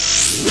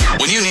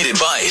When you need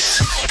advice,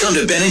 come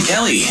to Ben and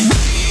Kelly.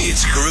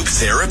 It's Group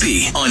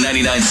Therapy on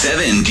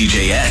 99.7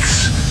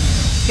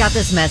 DJX. Got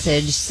this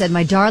message, said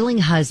my darling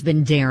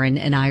husband Darren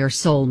and I are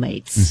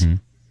soulmates. Mm-hmm.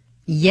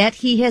 Yet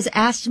he has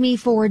asked me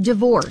for a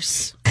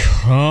divorce.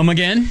 Come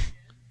again?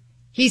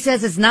 He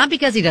says it's not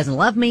because he doesn't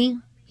love me.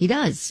 He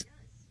does.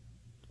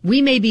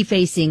 We may be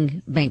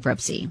facing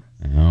bankruptcy.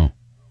 Oh.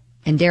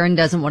 And Darren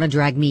doesn't want to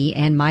drag me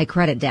and my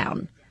credit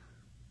down.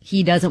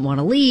 He doesn't want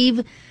to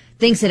leave.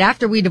 Thinks that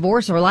after we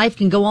divorce, our life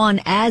can go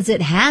on as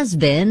it has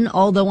been,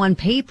 although on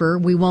paper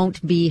we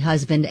won't be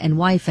husband and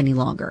wife any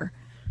longer.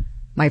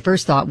 My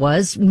first thought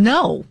was,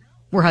 no,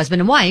 we're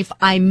husband and wife.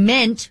 I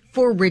meant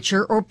for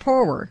richer or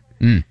poorer.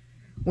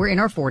 We're in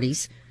our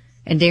 40s,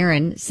 and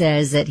Darren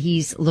says that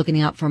he's looking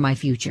out for my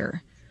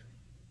future.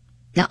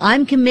 Now,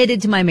 I'm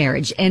committed to my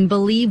marriage and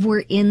believe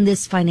we're in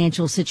this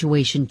financial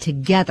situation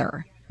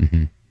together.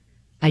 Mm-hmm.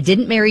 I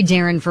didn't marry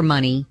Darren for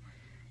money,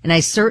 and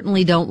I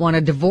certainly don't want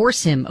to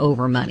divorce him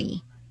over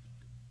money.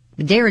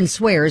 Darren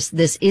swears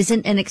this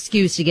isn't an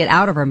excuse to get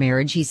out of our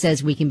marriage. He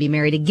says we can be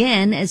married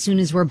again as soon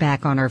as we're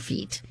back on our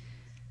feet.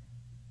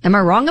 Am I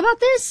wrong about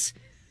this?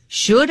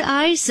 Should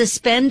I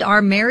suspend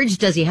our marriage?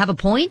 Does he have a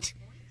point?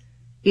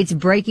 It's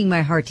breaking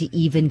my heart to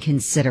even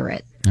consider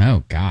it.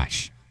 Oh,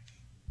 gosh.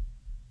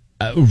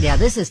 Yeah,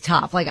 this is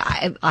tough. Like,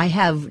 I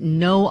have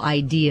no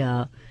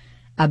idea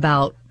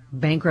about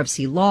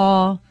bankruptcy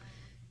law,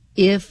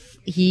 if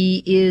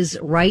he is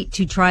right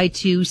to try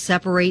to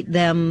separate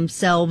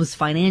themselves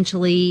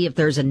financially, if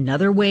there's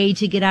another way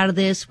to get out of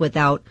this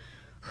without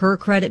her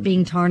credit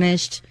being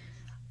tarnished.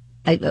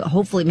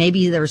 Hopefully,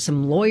 maybe there's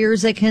some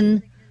lawyers that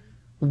can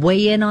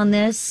weigh in on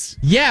this.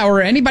 Yeah,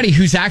 or anybody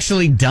who's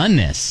actually done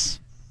this.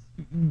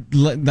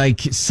 Like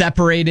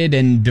separated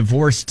and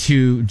divorced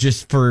to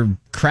just for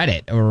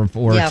credit or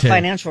to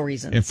financial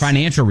reasons.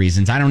 Financial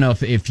reasons. I don't know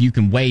if you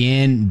can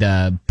weigh in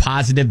the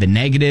positive, the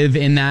negative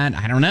in that.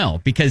 I don't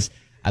know, because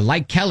I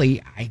like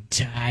Kelly.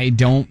 I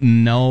don't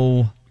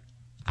know.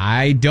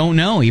 I don't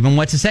know even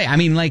what to say. I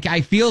mean, like,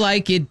 I feel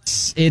like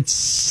it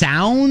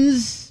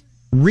sounds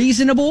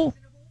reasonable.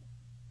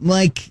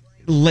 Like,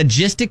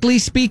 logistically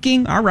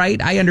speaking, all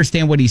right, I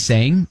understand what he's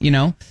saying, you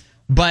know.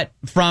 But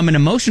from an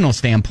emotional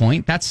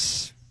standpoint,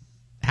 that's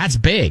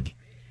big.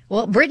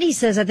 Well, Brittany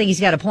says, I think he's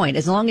got a point.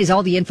 As long as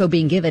all the info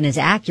being given is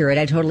accurate,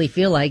 I totally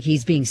feel like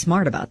he's being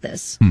smart about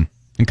this.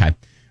 Okay.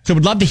 So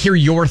we'd love to hear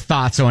your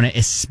thoughts on it,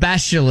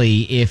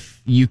 especially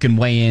if you can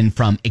weigh in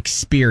from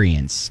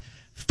experience.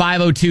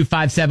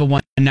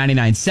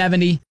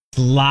 502-571-9970.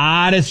 A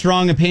lot of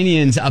strong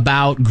opinions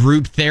about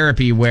group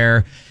therapy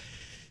where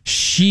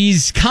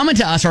she's coming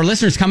to us, our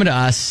listeners coming to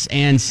us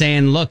and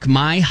saying, look,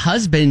 my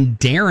husband,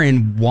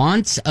 Darren,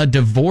 wants a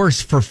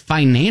divorce for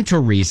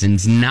financial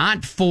reasons,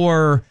 not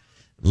for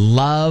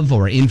love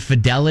or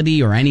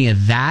infidelity or any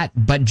of that,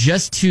 but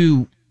just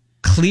to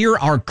clear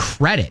our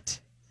credit.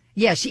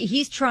 Yeah,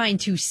 he's trying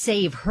to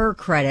save her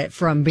credit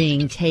from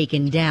being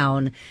taken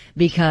down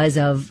because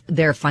of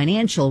their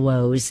financial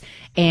woes.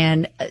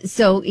 And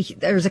so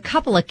there's a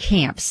couple of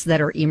camps that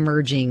are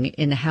emerging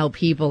in how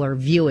people are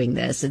viewing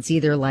this. It's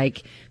either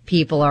like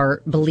people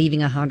are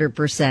believing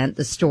 100%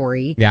 the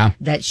story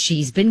that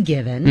she's been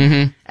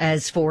given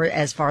as far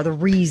the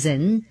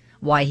reason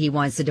why he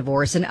wants a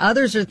divorce. And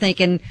others are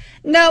thinking,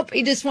 nope,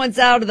 he just wants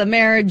out of the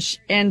marriage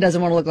and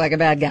doesn't want to look like a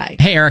bad guy.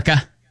 Hey,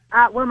 Erica.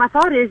 Well, my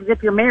thought is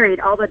if you're married,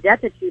 all the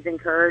debt that you've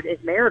incurred is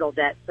marital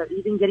debt. So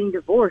even getting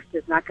divorced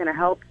is not going to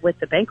help with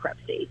the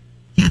bankruptcy.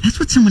 Yeah, that's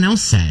what someone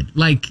else said.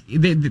 Like,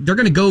 they're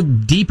going to go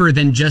deeper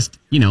than just,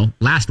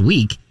 last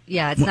week.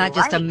 Yeah, it's not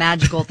just a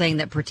magical thing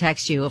that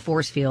protects you, a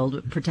force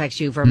field protects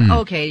you from,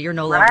 okay, you're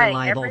no longer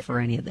liable for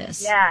any of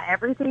this. Yeah,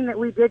 everything that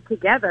we did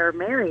together,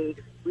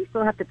 married, we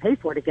still have to pay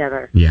for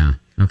together. Yeah,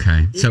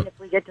 okay. Even if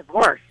we get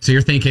divorced. So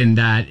you're thinking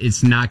that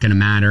it's not going to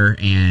matter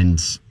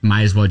and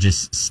might as well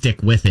just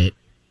stick with it.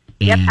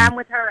 Yep, I'm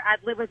with her.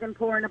 I'd live with him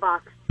poor in a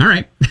box. All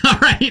right.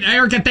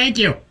 Erica, thank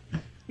you.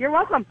 You're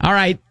welcome. All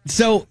right.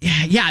 So,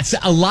 yeah, it's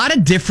a lot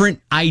of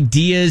different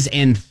ideas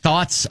and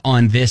thoughts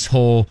on this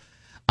whole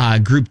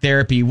group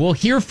therapy. We'll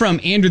hear from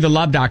Andrew, the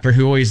love doctor,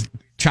 who always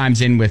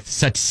chimes in with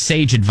such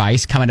sage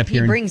advice coming up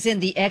here. He brings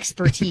in the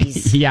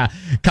expertise. Yeah,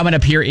 coming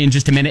up here in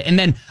just a minute. And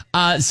then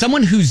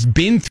someone who's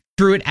been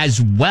through it as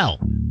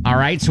well. All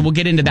right. So we'll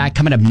get into that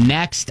coming up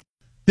next.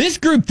 This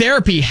group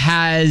therapy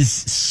has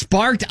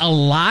sparked a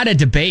lot of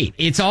debate.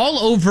 It's all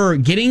over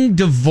getting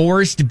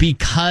divorced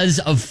because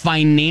of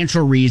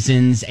financial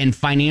reasons and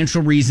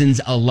financial reasons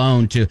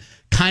alone to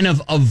kind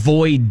of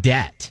avoid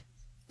debt.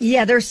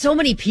 Yeah, there's so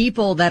many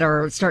people that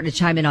are starting to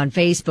chime in on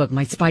Facebook.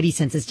 My spidey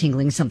sense is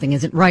tingling. Something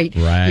isn't right.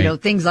 Right.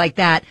 Things like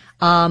that.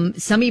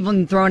 Some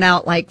even throwing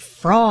out like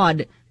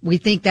fraud We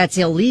think that's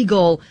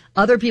illegal.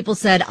 Other people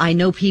said, I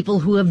know people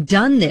who have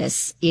done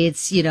this.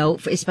 It's,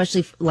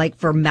 especially like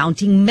for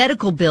mounting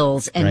medical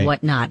bills and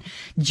whatnot.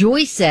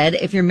 Joy said,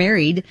 if you're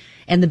married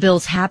and the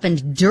bills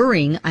happened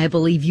during, I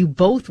believe you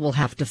both will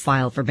have to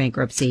file for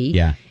bankruptcy.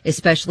 Yeah.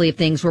 Especially if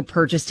things were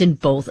purchased in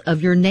both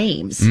of your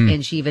names.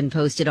 And she even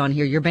posted on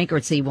here, your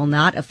bankruptcy will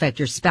not affect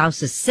your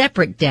spouse's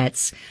separate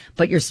debts,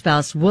 but your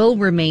spouse will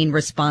remain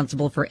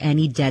responsible for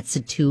any debts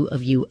the two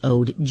of you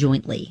owed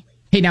jointly.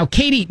 Hey, now,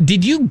 Katie,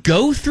 did you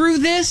go through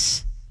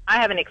this? I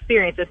haven't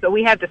experienced this, but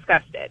we have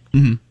discussed it.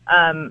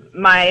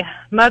 My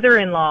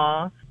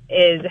mother-in-law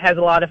has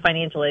a lot of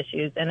financial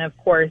issues, and of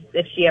course,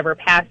 if she ever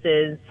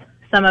passes,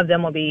 some of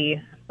them will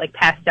be like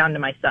passed down to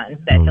my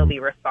son, that he'll be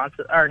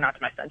responsible, or not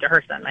to my son, to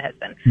her son, my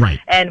husband. Right.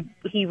 And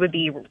he would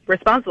be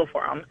responsible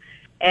for them.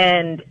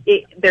 And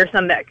there's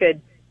some that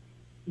could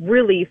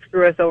really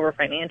screw us over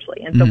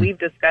financially. And so we've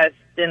discussed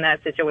in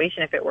that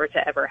situation, if it were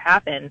to ever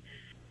happen,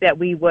 that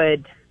we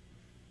would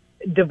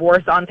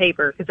divorce on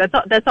paper, because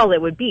that's all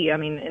it would be. I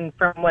mean, and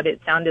from what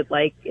it sounded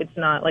like, it's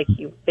not like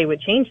they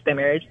would change their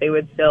marriage. They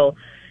would still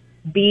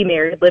be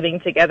married, living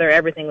together.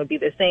 Everything would be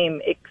the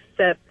same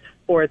except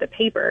for the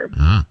paper.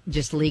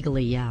 Just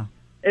legally, yeah.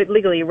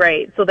 Legally,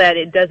 right. So that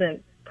it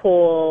doesn't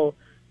pull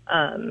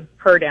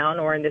her down,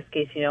 or in this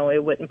case,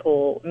 it wouldn't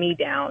pull me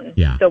down.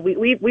 Yeah. So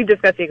we've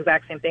discussed the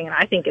exact same thing, and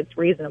I think it's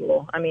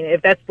reasonable. I mean,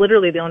 if that's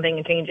literally the only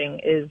thing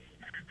changing is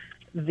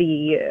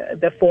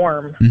the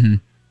form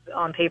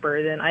on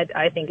paper, then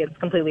I think it's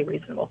completely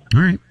reasonable.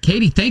 All right.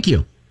 Katie, thank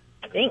you.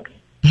 Thanks.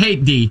 Hey,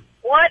 Dee.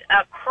 What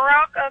a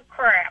crock of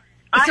crap.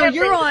 So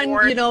you're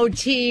on,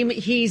 team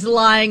he's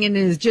lying and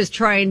is just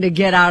trying to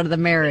get out of the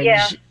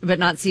marriage, but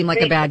not seem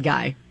like a bad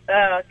guy.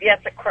 Yes,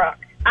 a crock.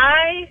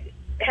 I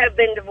have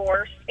been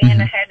divorced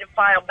and I had to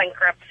file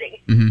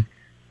bankruptcy. And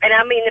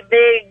I mean the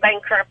big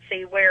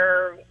bankruptcy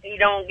where you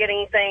don't get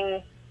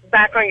anything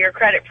back on your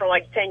credit for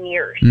like 10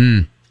 years.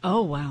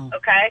 Oh, wow.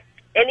 Okay?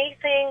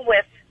 Anything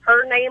with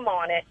her name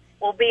on it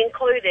will be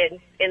included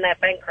in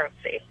that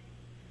bankruptcy.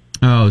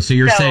 Oh, so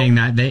you're saying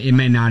that it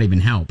may not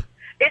even help.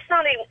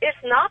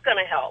 It's not going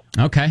to help.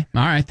 Okay.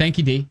 All right. Thank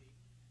you, Dee.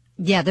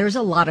 Yeah, there's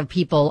a lot of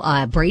people,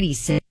 Brady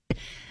said,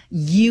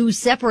 you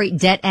separate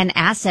debt and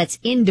assets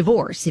in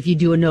divorce. If you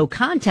do a no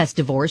contest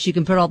divorce, you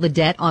can put all the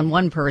debt on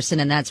one person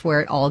and that's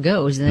where it all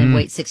goes, and then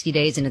wait 60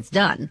 days and it's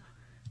done.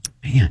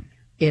 Man.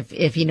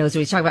 If he knows what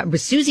he's talking about. But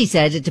Susie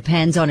says it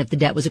depends on if the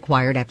debt was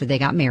acquired after they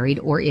got married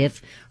or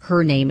if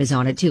her name is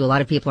on it too. A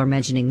lot of people are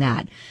mentioning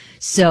that.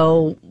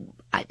 So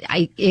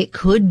it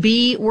could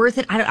be worth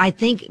it. I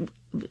think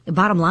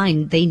bottom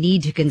line, they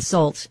need to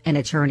consult an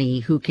attorney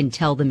who can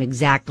tell them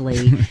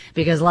exactly,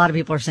 because a lot of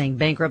people are saying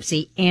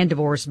bankruptcy and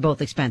divorce, both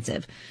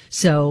expensive.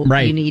 So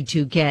you need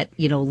to get,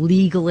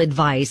 legal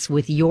advice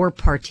with your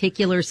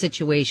particular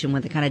situation,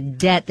 with the kind of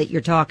debt that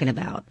you're talking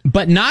about.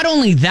 But not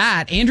only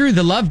that, Andrew,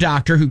 the love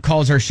doctor who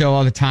calls our show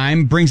all the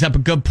time, brings up a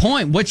good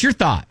point. What's your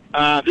thought?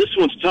 This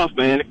one's tough,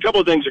 man. A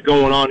couple of things are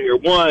going on here.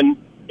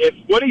 One, if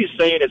what he's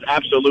saying is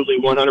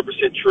absolutely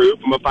 100% true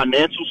from a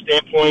financial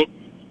standpoint,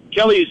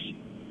 Kelly's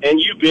and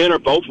you, Ben, are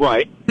both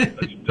right.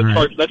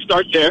 Let's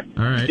start there.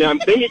 All right.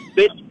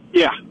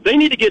 They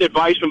need to get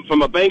advice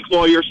from a bank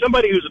lawyer,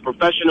 somebody who's a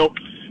professional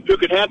who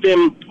could have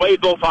them weigh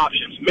both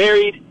options: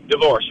 married,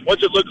 divorce.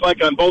 What's it look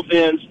like on both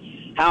ends?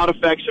 How it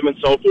affects them, and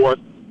so forth.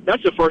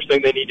 That's the first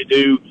thing they need to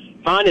do.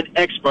 Find an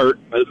expert,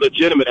 a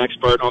legitimate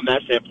expert on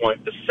that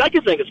standpoint. The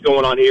second thing that's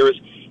going on here is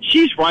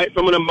she's right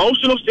from an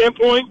emotional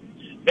standpoint.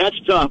 That's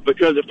tough,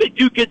 because if they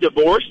do get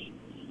divorced,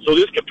 so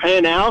this could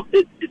pan out,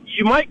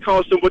 you might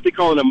cause them what they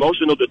call an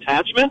emotional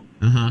detachment,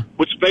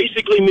 which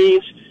basically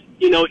means,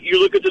 you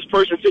look at this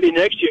person sitting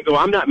next to you and go,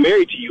 I'm not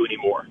married to you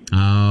anymore.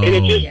 Oh. And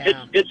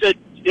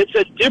it's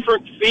a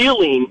different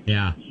feeling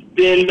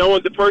than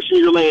knowing the person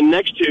you're laying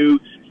next to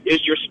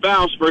is your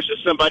spouse versus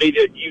somebody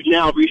that you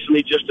now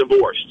recently just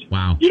divorced.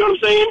 Wow. You know what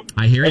I'm saying?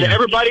 I hear you. And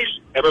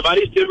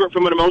everybody's different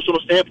from an emotional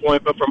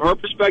standpoint, but from her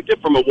perspective,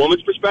 from a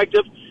woman's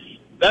perspective,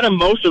 that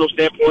emotional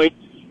standpoint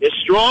is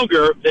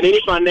stronger than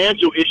any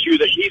financial issue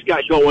that he's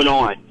got going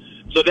on.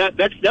 So that's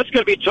going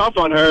to be tough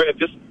on her if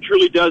this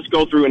truly does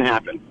go through and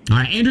happen. All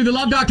right, Andrew, the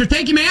love doctor.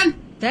 Thank you, man.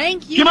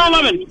 Thank you. Keep on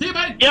loving. See you,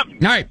 buddy. Yep.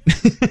 All right.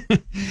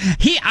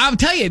 I'll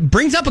tell you, it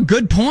brings up a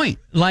good point.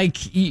 Like,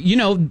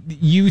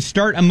 you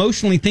start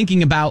emotionally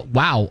thinking about,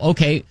 wow,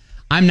 okay,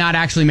 I'm not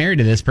actually married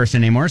to this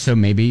person anymore, so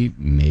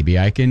maybe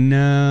I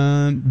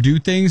can do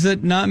things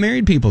that not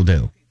married people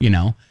do,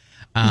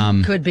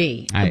 Could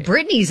be.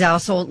 Brittany's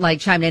also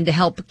chimed in to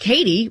help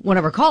Katie. One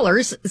of our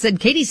callers said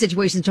Katie's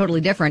situation is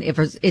totally different. If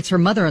it's her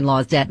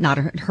mother-in-law's debt, not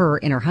her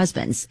and her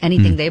husband's.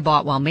 Anything they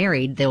bought while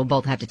married, they will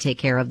both have to take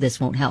care of. This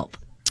won't help.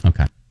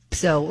 Okay.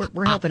 So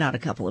we're helping out a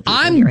couple of people.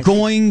 I'm here,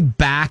 going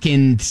back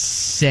and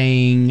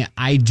saying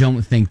I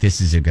don't think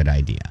this is a good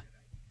idea.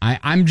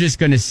 I'm just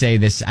going to say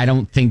this. I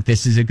don't think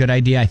this is a good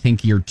idea. I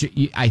think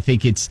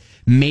it's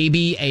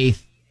maybe a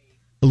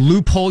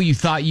loophole you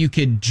thought you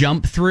could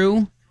jump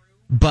through.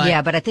 But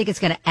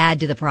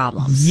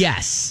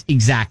Yes,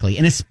 exactly.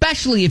 And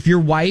especially if your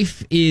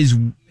wife is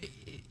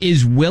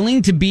is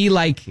willing to be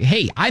like,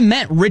 hey, I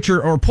meant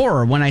richer or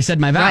poorer when I said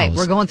my vows. Right,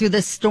 we're going through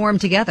this storm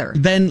together.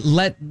 Then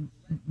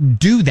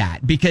do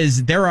that,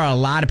 because there are a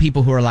lot of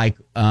people who are like,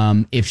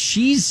 if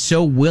she's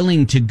so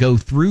willing to go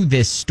through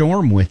this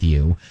storm with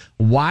you,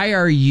 why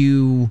are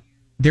you,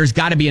 there's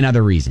got to be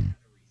another reason,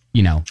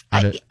 you know.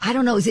 I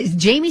don't know.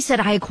 Jamie said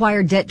I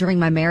acquired debt during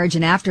my marriage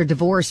and after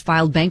divorce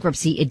filed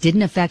bankruptcy. It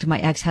didn't affect my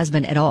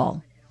ex-husband at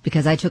all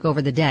because I took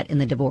over the debt in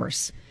the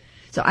divorce.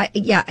 So I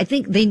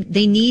think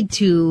they need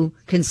to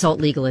consult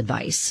legal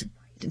advice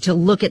to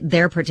look at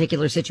their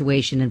particular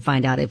situation and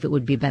find out if it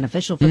would be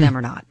beneficial for them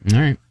or not. All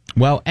right.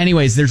 Well,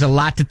 anyways, there's a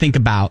lot to think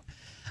about.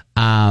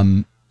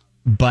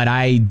 But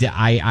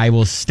I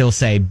will still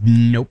say,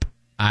 nope,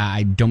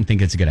 I don't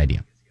think it's a good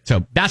idea.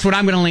 So that's what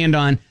I'm going to land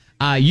on.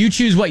 You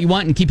choose what you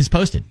want and keep us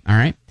posted. All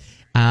right.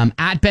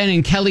 At Ben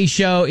and Kelly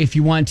Show, if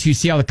you want to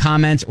see all the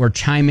comments or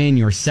chime in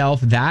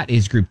yourself, that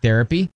is Group Therapy.